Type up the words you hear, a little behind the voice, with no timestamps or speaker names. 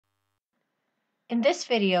In this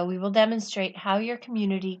video, we will demonstrate how your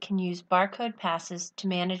community can use barcode passes to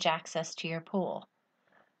manage access to your pool.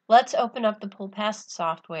 Let's open up the Pool Pass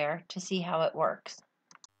software to see how it works.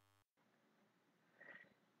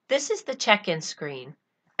 This is the check-in screen.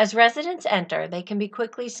 As residents enter, they can be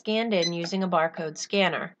quickly scanned in using a barcode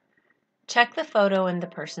scanner. Check the photo and the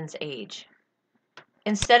person's age.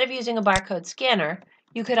 Instead of using a barcode scanner,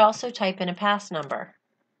 you could also type in a pass number.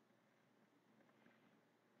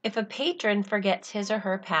 If a patron forgets his or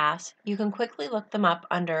her pass, you can quickly look them up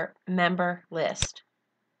under Member List.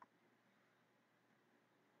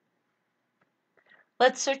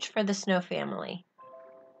 Let's search for the Snow family.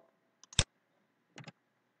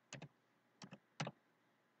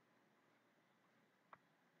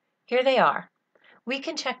 Here they are. We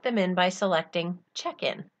can check them in by selecting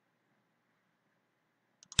Check-in.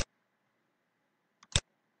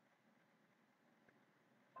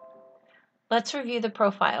 Let's review the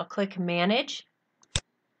profile. Click Manage.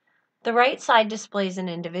 The right side displays an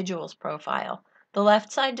individual's profile. The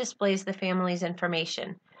left side displays the family's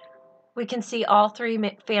information. We can see all three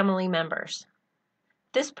family members.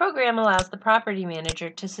 This program allows the property manager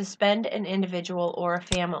to suspend an individual or a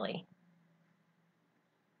family.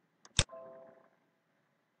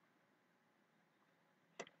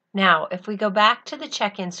 Now, if we go back to the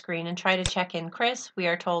check-in screen and try to check in Chris, we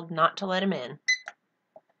are told not to let him in.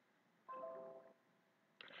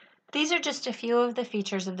 These are just a few of the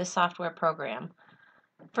features of the software program.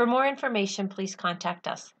 For more information, please contact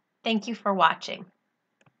us. Thank you for watching.